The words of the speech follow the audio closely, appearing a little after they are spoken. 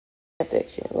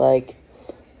Like,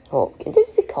 can this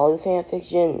be called a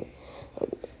fanfiction?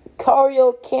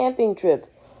 Lucario camping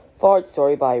trip. Forward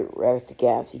story by Rex the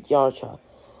Gassy Joshua.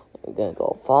 I'm gonna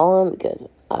go follow him because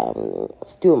I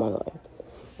haven't doing my life.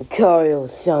 Lucario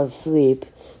sound asleep.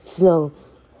 Snow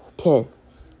 10.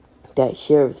 That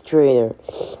sheriff's traitor.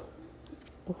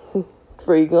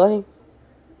 Free guy.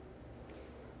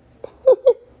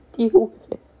 Deal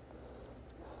with it.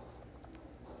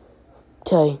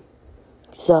 Tight.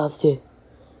 Exhausted.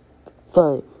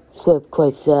 Fun. Slept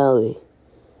quite soundly.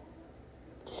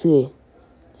 Sleep.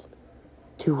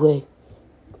 2-way.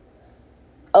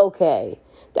 Okay.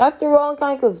 That's the wrong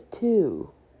kind of 2.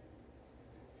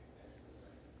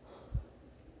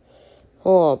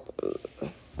 Hold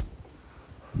up.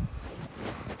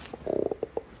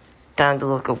 Time to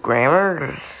look up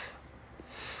grammar.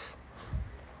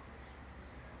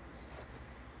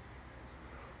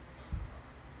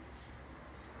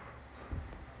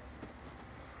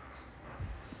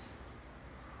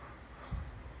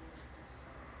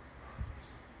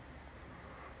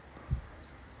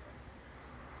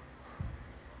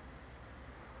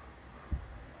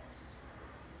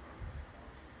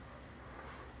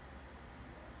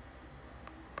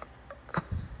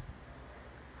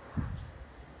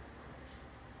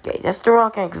 Okay, that's the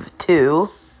wrong kind of 2.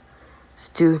 Let's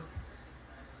do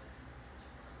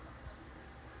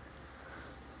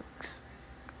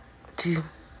 2.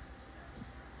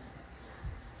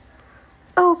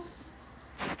 Oh,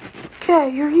 okay,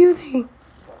 you're using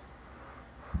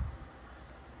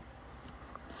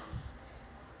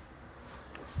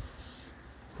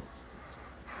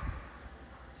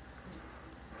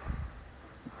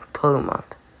pull him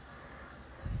up.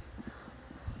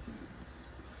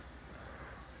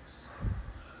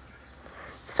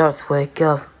 Starts to wake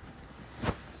up.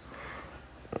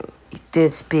 He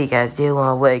did speak as they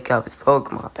want to wake up his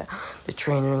Pokemon pet. The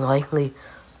trainer lightly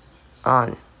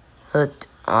on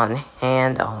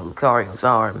hand on Lucario's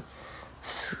arm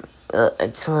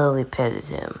and slowly petted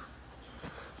him.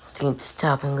 Seemed to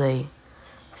stop and lay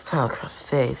his smile across his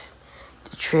face.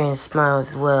 The trainer smiled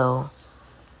as well.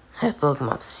 That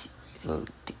Pokemon seemed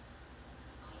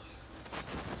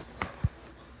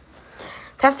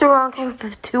That's the wrong kind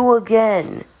of 2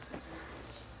 again.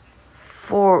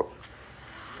 For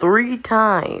 3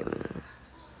 times.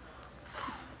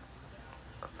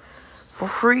 For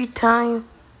 3 times.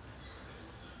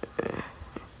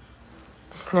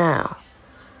 Just now.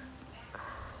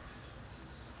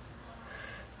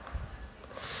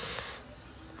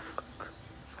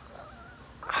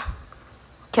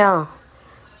 Count.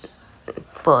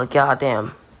 But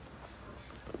goddamn.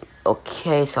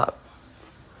 Okay, so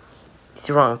it's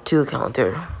the wrong 2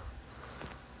 counter.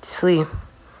 Sleep.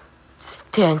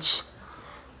 Stench.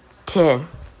 10.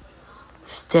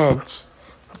 Stench.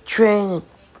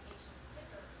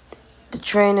 The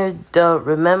trainer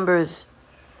remembers.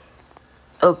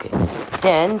 Okay.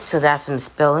 10, so that's some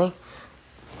spelling.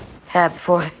 Had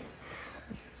before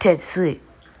 10 sleep.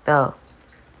 About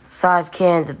 5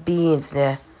 cans of beans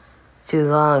there too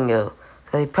long ago.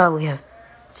 So they probably have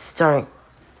starting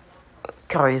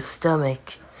Cario's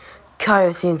stomach.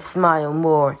 Cario seems to smile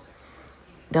more.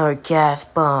 Another gas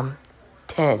bomb.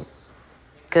 10.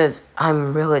 Because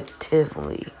I'm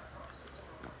relatively.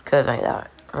 Because I got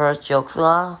her jokes a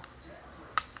lot.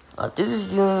 This is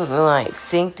doing what I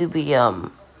think to be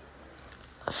a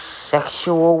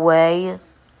sexual way.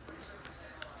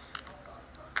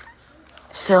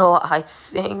 So I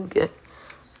think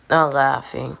not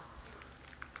laughing.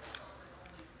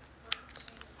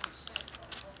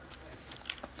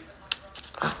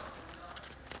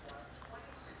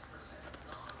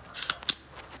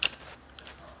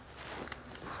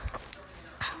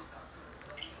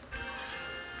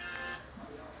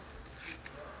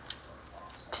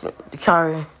 The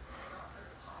car.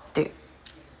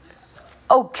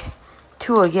 Okay,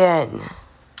 2 again.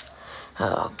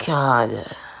 Oh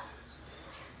God.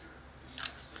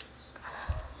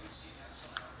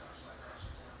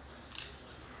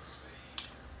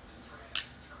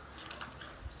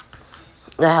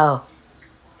 Now,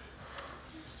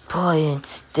 boy, and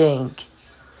stink.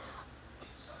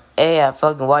 At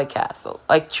fucking White Castle.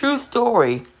 Like, true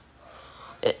story.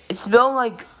 It smelled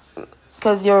like,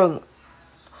 because there are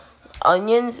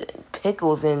onions and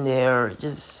pickles in there.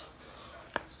 Just,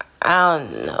 I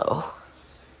don't know.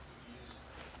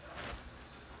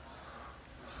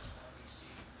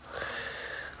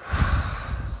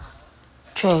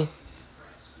 Train.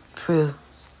 Prove.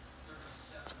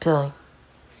 Spilling.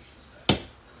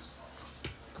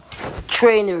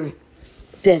 Trainer.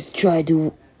 Best try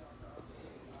to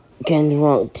get the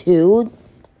wrong 2.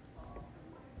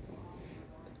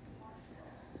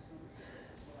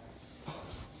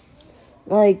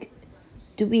 Like,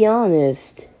 to be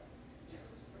honest,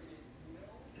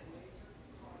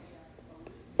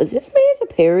 is this made as a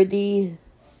parody?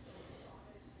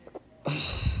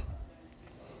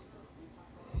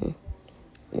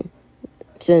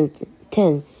 10.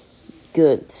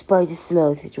 Good. Despite the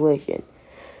smell situation,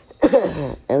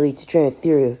 at least the train of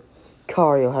theory of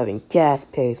Lucario having gas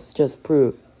pace was just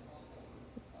proved.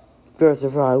 Burst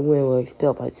of fire wind was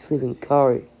expelled by sleeping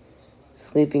Lucario.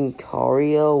 Sleeping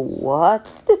Lucario? What?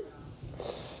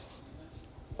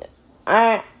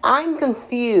 I'm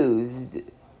confused.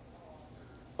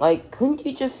 Like, couldn't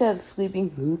you just have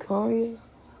sleeping Lucario?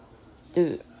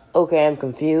 Okay, I'm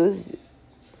confused.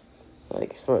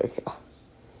 Like, sort of.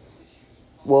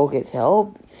 Woke as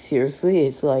hell? Seriously?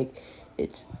 It's like,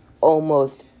 it's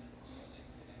almost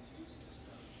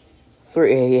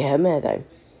 3 a.m. and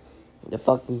the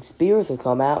fucking spirits will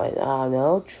come out and, I don't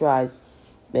know, try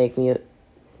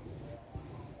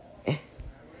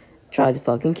to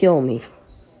fucking kill me.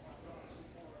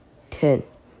 10.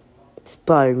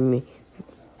 Inspired me.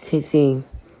 Seeing.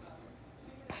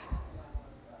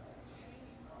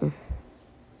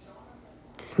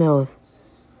 Smells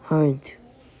hard.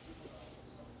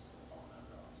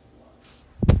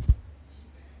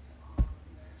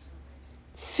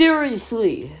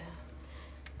 Seriously.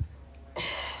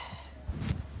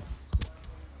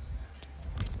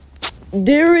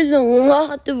 There is a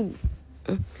lot of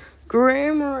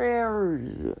grammar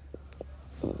errors.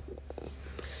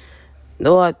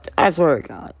 No, I swear to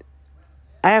God.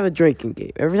 I have a drinking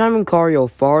game. Every time Lucario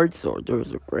farts or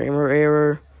there's a grammar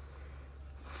error,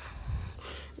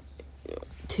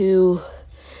 2,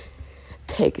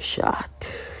 take a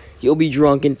shot. You'll be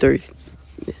drunk in 30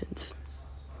 minutes.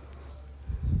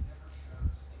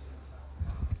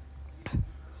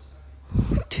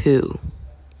 2.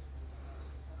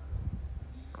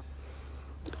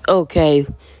 Okay,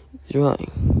 he's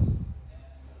running.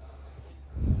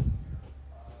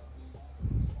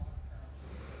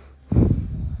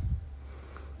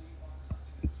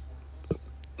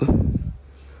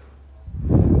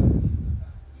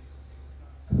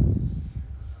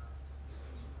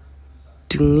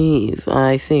 To leave,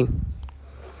 I think.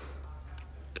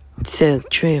 Said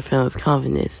Trey found his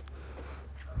confidence.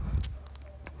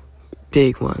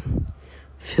 Big one.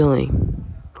 Filling.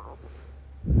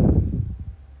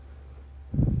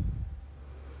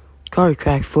 Car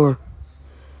crack 4.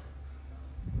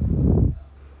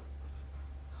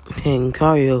 And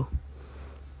Lucario.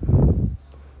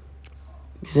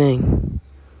 Zing.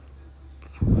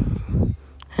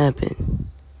 Happened.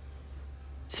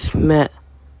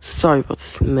 Sorry about the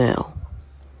smell.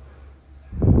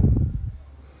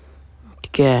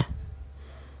 Yeah.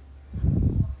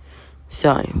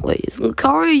 Sorry, wait, is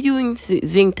Lucario doing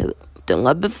Zing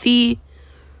telepathy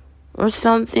or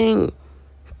something?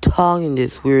 Talking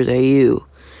this weird at you.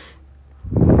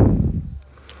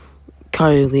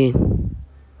 Lucario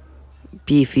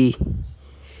beefy.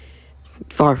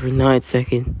 Far for 9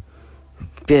 seconds.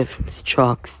 Biff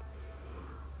trucks.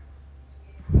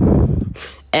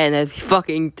 And as he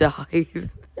fucking dies.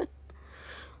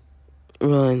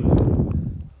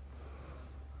 Run.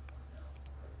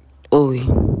 Ollie.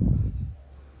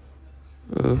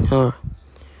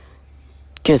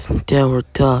 Get some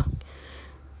downward dog.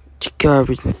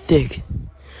 Garbage and thick.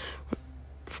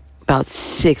 About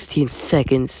 16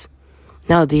 seconds.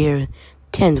 Now the air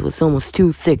tent was almost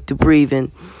too thick to breathe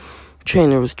in.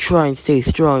 Trainer was trying to stay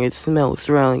strong and smell was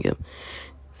surrounding him.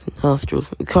 His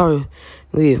nostrils. Lucario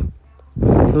leave.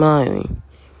 Smiling.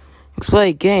 Let's play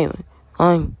a game.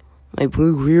 On my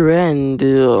blue rear end.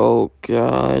 Oh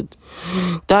god.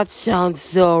 That sounds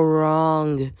so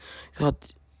wrong. Got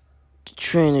the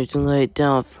trainer to lay it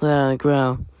down flat on the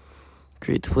ground.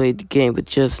 Agreed to play the game, but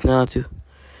just not to.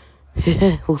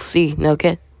 We'll see. Now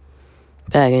get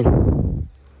back in.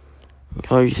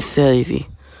 Lucario said easy.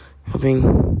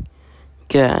 Rubbing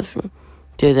gas.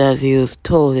 Did as he was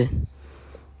told it.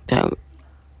 That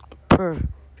perfect.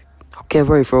 I'll get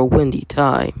ready for a windy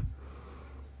time.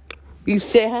 You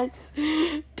said?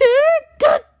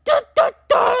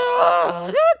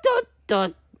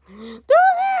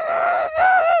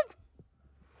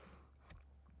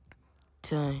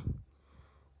 Time.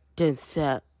 Then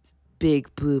sat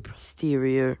big blue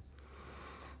posterior.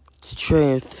 The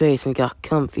trainer's face and got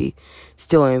comfy,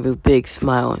 still with a big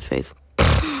smile on his face.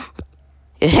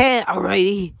 Hey,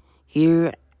 alrighty.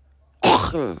 Here.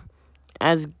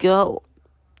 Let's go.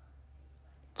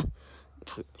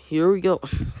 Here we go.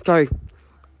 Sorry.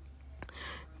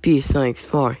 Be something's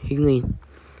far. He leaned.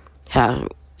 Had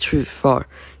truth far.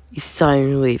 He sighed in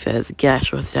relief as the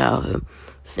gas rushed out of him.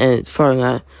 And it's far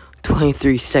out.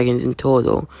 23 seconds in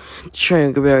total. The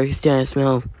trainer could barely stand the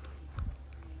smell.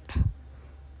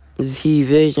 He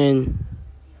vision.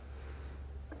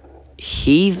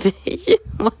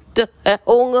 What the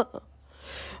hell?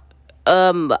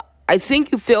 I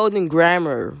think you failed in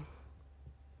grammar.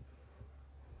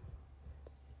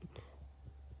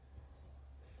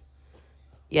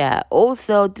 Yeah,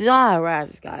 also, do not harass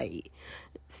this guy.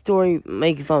 Story,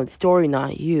 making fun of the story,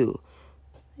 not you.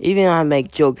 Even I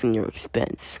make jokes on your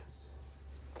expense.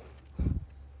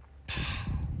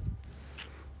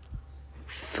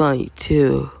 Funny,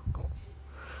 too.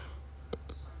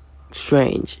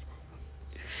 Strange.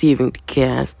 Receiving the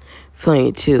cast.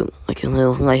 Funny, too. Like a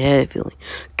little lightheaded feeling.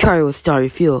 Carrie was starting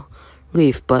to feel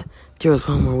relief, but there was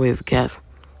one more wave of gas.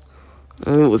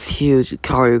 And it was huge.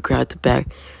 Carrie grabbed the back.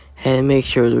 Had to make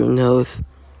sure there was nose.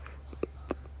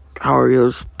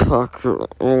 Carrie's pucker.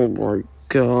 Oh my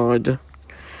god.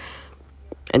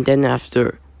 And then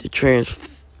after the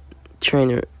trainer's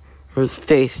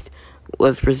face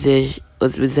was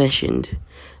positioned.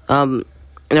 In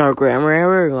our grammar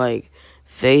error, like,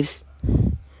 face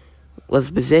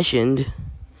was positioned.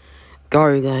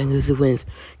 Gary got into the winds.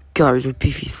 Gary's and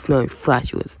beefy, smelling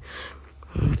flatulence.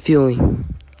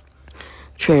 Feeling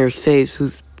trainer's face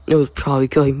was probably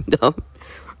going dumb.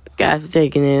 Gas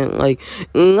taking in, like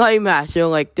mashing,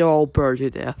 like they're all burned to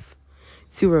death.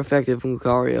 Super effective from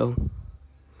Lucario.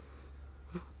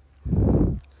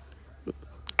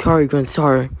 Kari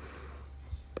Gunsara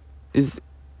is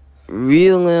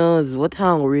real is what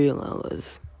time real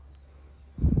is.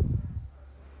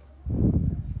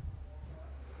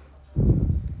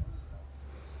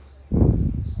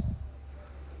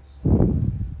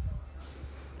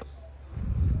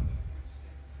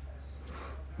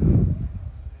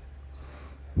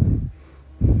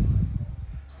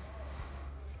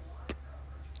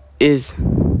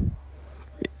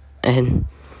 And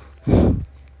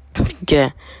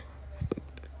yeah,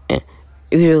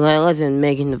 either wasn't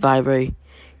making the vibrate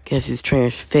because his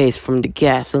trainer's face from the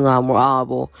gas a lot more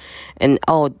audible, and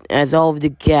as all of the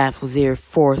gas was there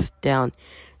forced down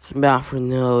his mouth or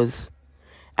nose.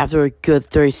 After a good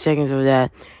 30 seconds of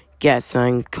that gas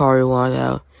sign, Kari wanted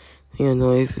out,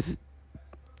 noises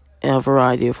and a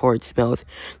variety of horrid smells.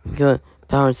 Good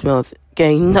power smells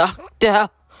getting knocked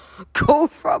out. Go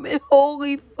from it,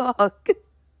 holy fuck.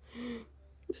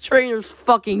 The trainer's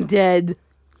fucking dead.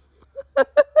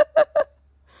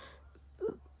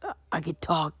 I could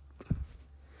talk.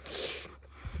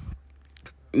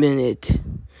 Minute.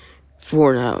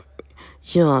 Sworn out.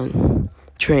 Yawn.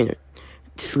 Trainer.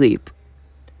 Sleep.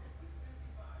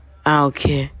 I don't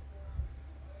care.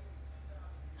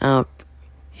 Yeah,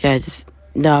 just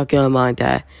not gonna mind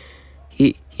that.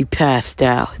 He passed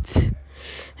out.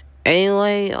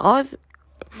 Anyway, I was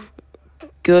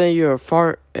good. You're a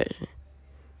fart.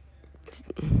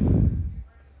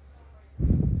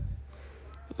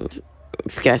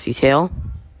 Scatty tail.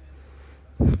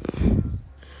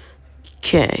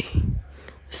 Okay,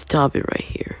 stop it right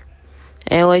here.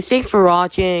 Anyways, thanks for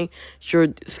watching. Sure,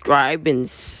 subscribe and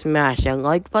smash that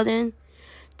like button.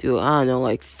 Do I don't know,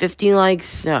 like 50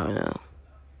 likes. I don't know,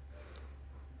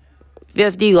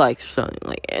 50 likes or something.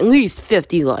 Like at least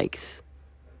 50 likes.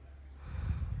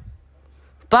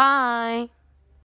 Bye.